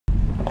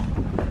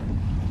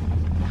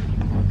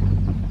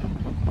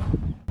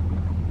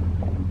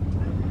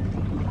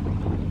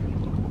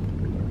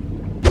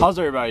How's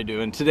everybody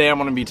doing? Today I'm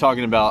going to be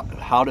talking about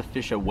how to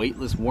fish a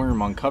weightless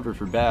worm on cover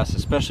for bass,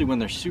 especially when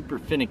they're super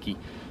finicky.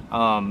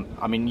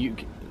 I mean,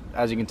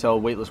 as you can tell,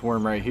 weightless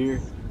worm right here,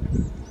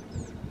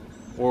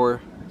 or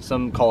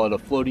some call it a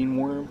floating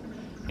worm.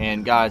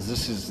 And guys,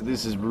 this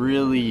is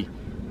really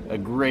a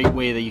great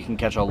way that you can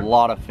catch a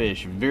lot of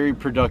fish. Very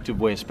productive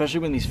way,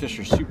 especially when these fish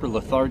are super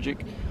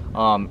lethargic.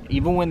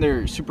 Even when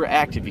they're super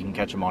active, you can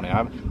catch them on it.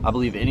 I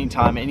believe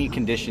anytime, any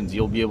conditions,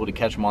 you'll be able to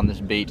catch them on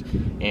this bait,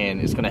 and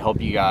it's going to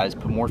help you guys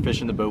put more fish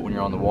in the boat when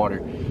you're on the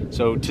water.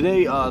 So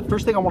today,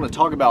 first thing I want to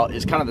talk about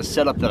is kind of the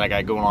setup that I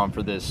got going on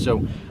for this.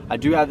 So I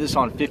do have this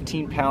on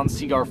 15-pound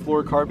Seaguar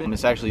Florocarbon.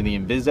 It's actually the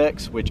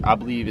Invizx, which I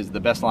believe is the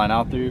best line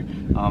out there.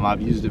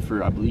 I've used it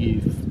for, I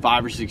believe,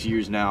 5 or 6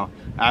 years now.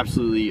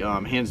 Absolutely,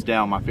 hands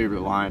down, my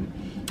favorite line.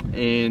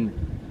 And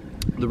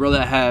the reel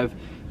that I have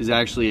is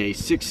actually a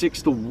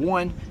 6:6 to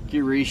 1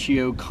 gear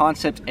ratio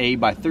Concept A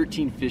by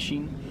 13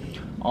 fishing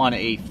on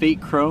a fake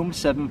Crome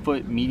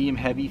 7-foot medium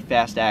heavy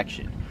fast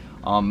action.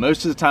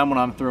 Most of the time when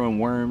I'm throwing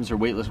worms or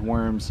weightless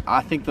worms,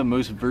 I think the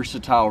most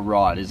versatile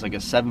rod is like a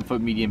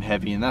 7-foot medium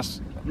heavy, and that's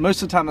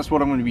most of the time that's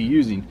what I'm going to be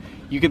using.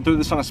 You can throw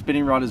this on a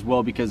spinning rod as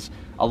well, because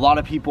a lot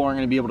of people aren't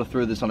going to be able to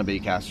throw this on a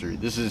bait caster.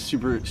 This is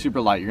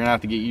super light. You're going to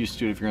have to get used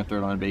to it if you're going to throw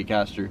it on a bait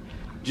caster.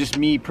 Just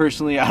me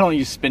personally, I don't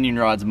use spinning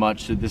rods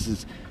much, so this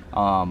is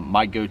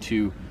my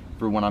go-to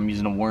for when I'm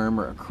using a worm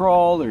or a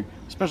crawl, or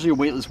especially a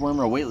weightless worm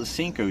or a weightless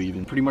Senko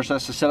even. Pretty much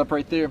that's the setup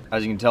right there.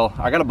 As you can tell,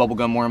 I got a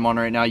bubblegum worm on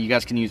right now. You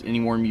guys can use any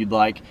worm you'd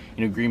like.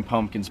 You know, green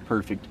pumpkin's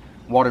perfect.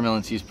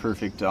 Watermelon seed is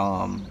perfect.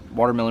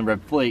 Watermelon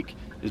red flake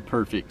is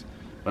perfect.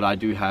 But I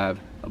do have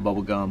a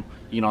bubblegum.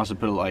 You can also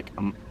put like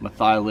a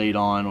methylate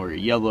on, or a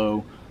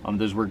yellow.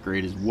 Those work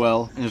great as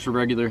well. And just a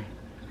regular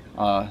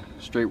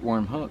straight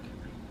worm hook.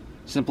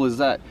 Simple as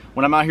that.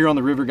 When I'm out here on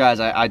the river, guys,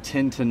 I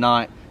tend to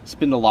not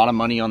spend a lot of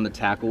money on the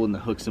tackle and the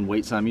hooks and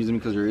weights I'm using,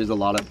 because there is a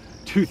lot of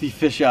toothy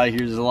fish out here.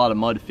 There's a lot of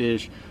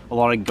mudfish, a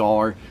lot of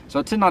gar. So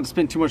I tend not to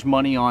spend too much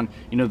money on,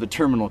 you know, the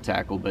terminal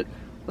tackle. But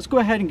let's go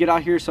ahead and get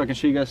out here so I can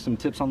show you guys some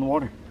tips on the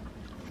water.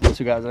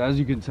 So guys, as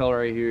you can tell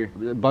right here,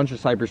 a bunch of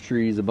cypress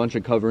trees, a bunch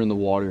of cover in the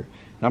water.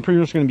 And I'm pretty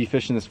much going to be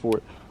fishing this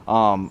for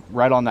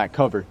right on that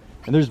cover.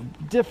 And there's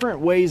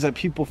different ways that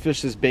people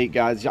fish this bait,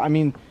 guys. I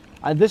mean,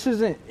 this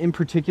isn't in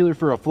particular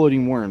for a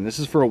floating worm. This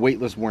is for a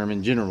weightless worm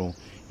in general.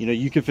 You know,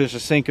 you could fish a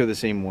Senko the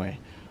same way.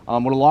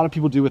 What a lot of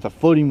people do with a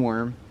floating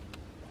worm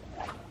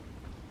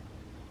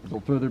is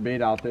they'll throw their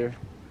bait out there,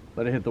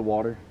 let it hit the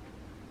water,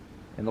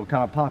 and they'll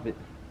kind of pop it.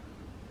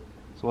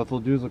 So what they'll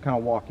do is they'll kind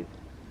of walk it.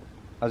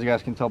 As you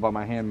guys can tell by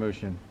my hand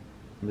motion,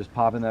 I'm just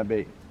popping that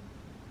bait.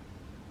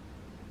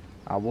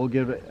 I will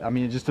give it, I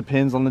mean, it just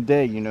depends on the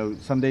day. You know,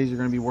 some days you're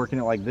going to be working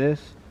it like this,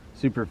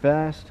 super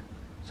fast.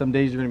 Some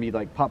days you're going to be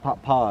like pop,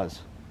 pop,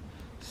 pause.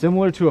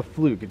 Similar to a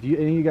fluke. If any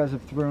of you guys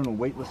have thrown a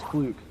weightless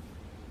fluke,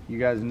 you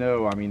guys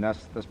know, I mean,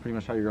 that's pretty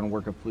much how you're going to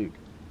work a fluke.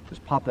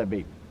 Just pop that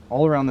bait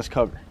all around this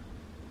cover.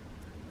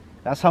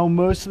 That's how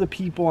most of the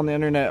people on the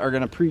internet are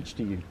going to preach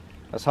to you.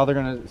 That's how they're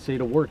going to say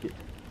to work it.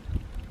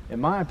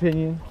 In my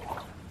opinion,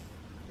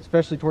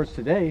 especially towards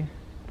today,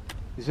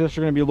 these fish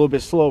are going to be a little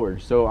bit slower.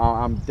 So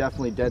I'm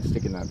definitely dead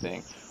sticking that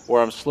thing,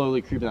 or I'm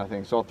slowly creeping that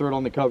thing. So I'll throw it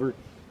on the cover,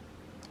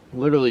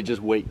 literally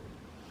just wait.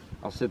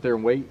 I'll sit there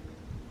and wait,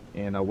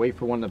 and I'll wait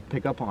for one to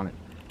pick up on it.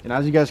 And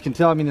as you guys can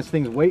tell, I mean, this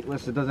thing's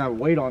weightless. It doesn't have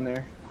weight on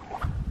there.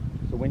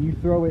 So when you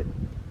throw it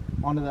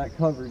onto that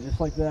cover, just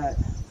like that,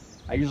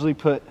 I usually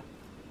pull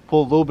a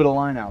little bit of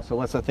line out, so it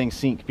lets that thing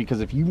sink. Because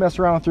if you mess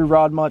around with your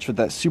rod much with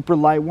that super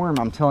light worm,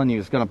 I'm telling you,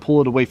 it's going to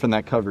pull it away from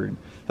that cover. And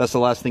that's the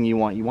last thing you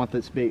want. You want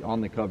this bait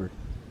on the cover.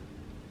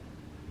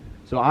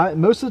 So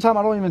most of the time,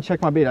 I don't even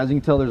check my bait. As you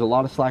can tell, there's a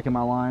lot of slack in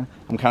my line.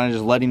 I'm kind of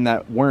just letting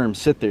that worm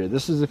sit there.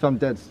 This is if I'm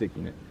dead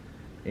sticking it.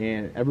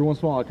 And every once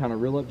in a while, I kind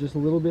of reel up just a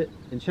little bit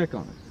and check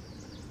on it.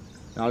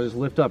 And I'll just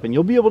lift up, and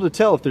you'll be able to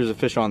tell if there's a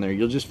fish on there.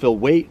 You'll just feel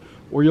weight,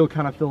 or you'll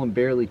kind of feel them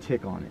barely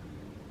tick on it.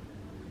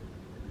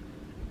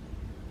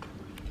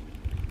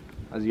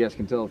 As you guys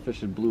can tell, the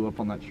fish just blew up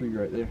on that tree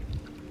right there.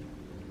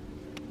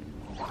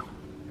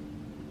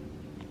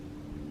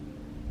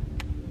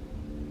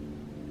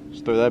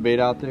 Just throw that bait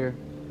out there,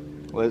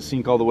 let it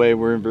sink all the way.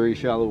 We're in very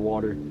shallow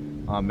water.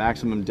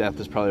 Maximum depth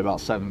is probably about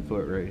 7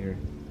 foot right here.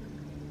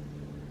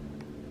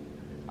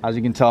 As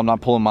you can tell, I'm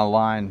not pulling my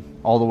line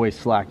all the way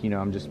slack. You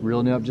know, I'm just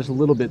reeling it up just a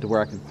little bit to where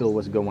I can feel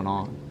what's going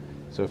on.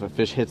 So if a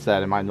fish hits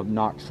that, it might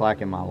knock slack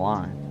in my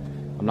line.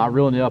 I'm not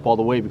reeling it up all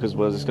the way, because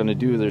what it's going to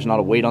do, there's not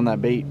a weight on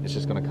that bait. It's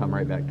just going to come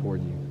right back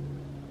towards you.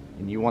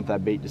 And you want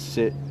that bait to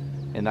sit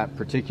in that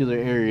particular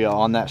area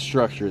on that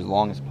structure as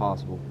long as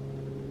possible.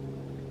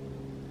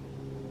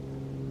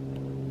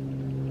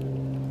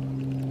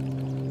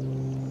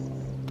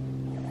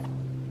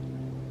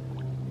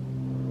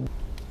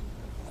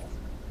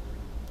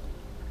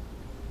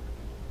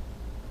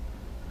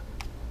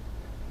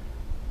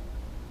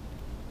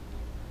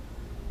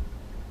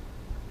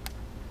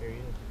 There he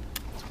is.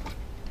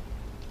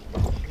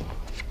 That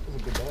was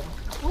a good ball.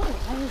 Oh,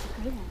 that was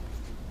a good one.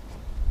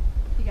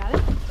 You got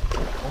it?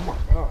 Oh my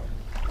god.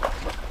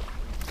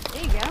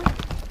 There you go.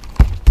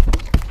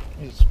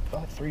 He's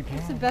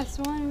best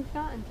one we've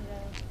gotten today.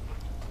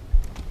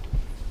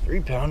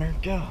 3-pounder,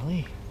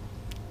 golly.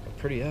 Got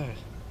pretty eyes.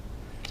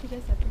 She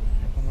does have pretty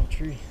eyes. On the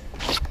tree.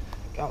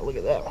 God, look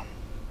at that one.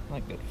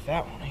 Like a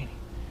fat one, ain't he?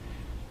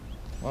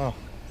 Wow.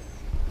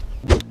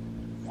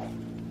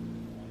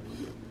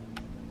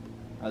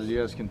 As you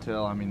guys can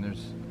tell, I mean,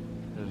 there's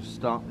a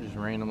stump just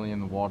randomly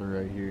in the water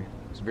right here.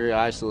 It's very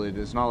isolated.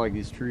 It's not like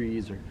these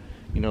trees or,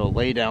 you know,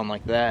 lay down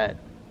like that.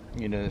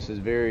 You know, this is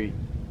very,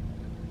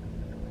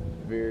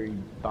 very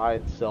by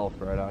itself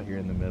right out here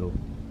in the middle.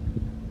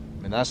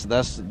 I mean,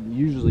 that's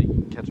usually you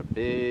can catch a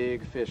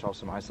big fish off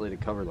some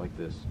isolated cover like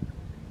this.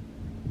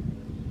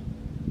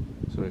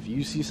 So if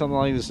you see something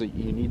like this that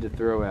you need to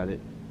throw at it,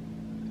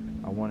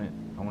 I want it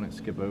to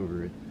skip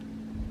over it.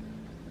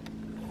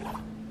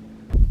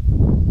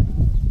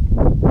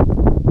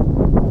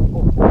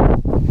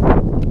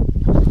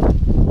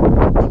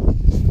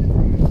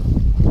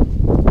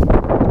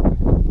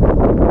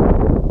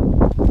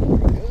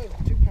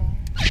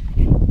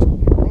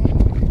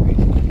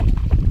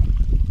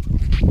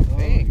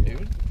 Dang,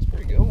 dude, that's a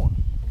pretty good one.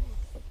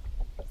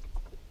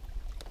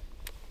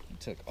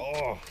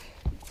 Oh.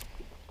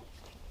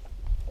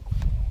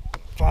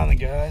 Finally,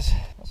 guys.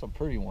 That's a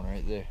pretty one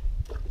right there.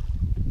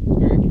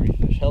 Very pretty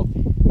fish,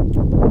 healthy.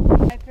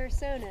 My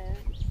persona.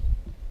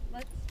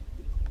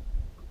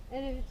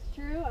 And if it's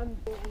true, I'm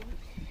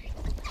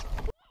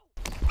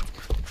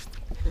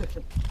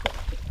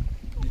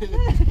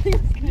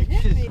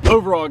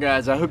Overall,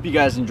 guys, I hope you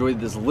guys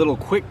enjoyed this little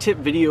quick tip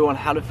video on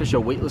how to fish a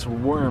weightless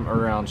worm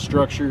around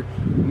structure,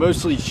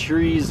 mostly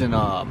trees and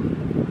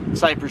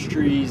cypress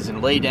trees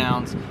and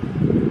laydowns.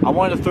 I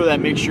wanted to throw that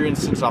mixture in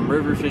since I'm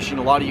river fishing.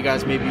 A lot of you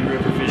guys may be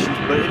river fishing,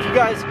 but if you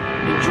guys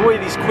enjoy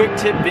these quick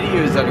tip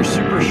videos that are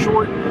super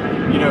short,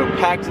 you know,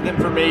 packed with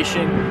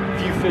information,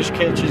 few fish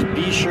catches,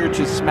 be sure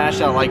to smash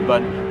that like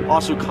button.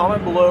 Also,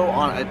 comment below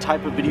on a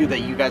type of video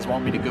that you guys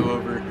want me to go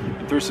over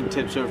and throw some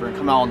tips over and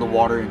come out on the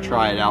water and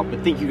try it out.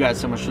 But thank you guys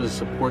so much for the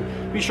support.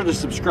 Be sure to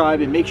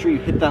subscribe and make sure you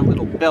hit that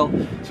little bell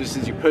so it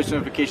sends you post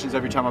notifications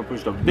every time I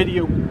post a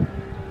video.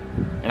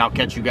 And I'll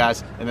catch you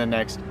guys in the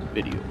next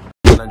video.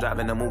 I'm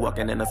driving and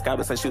walking in the sky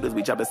with some shooters.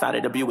 We jump inside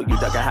of the Buick. You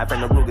duck a half in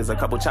the Rugers, a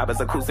couple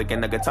choppers, acoustic,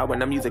 and the guitar when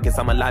the music is.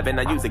 I'm alive and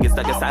I use it. Get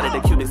stuck inside of the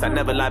cuteness. I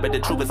never lie, but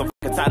the truth is I'm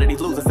fucking tired of these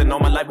losers. And all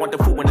my life want the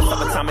food when it's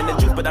summertime in the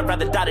juice. But I'd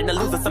rather die than to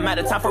lose. It's a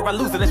matter of time for I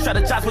lose it and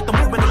strategize with the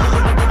movement.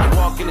 I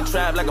walk in the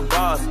trap like a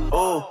boss.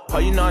 Oh,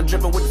 you know I'm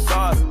dripping with the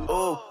sauce.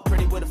 Oh,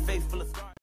 pretty with a face.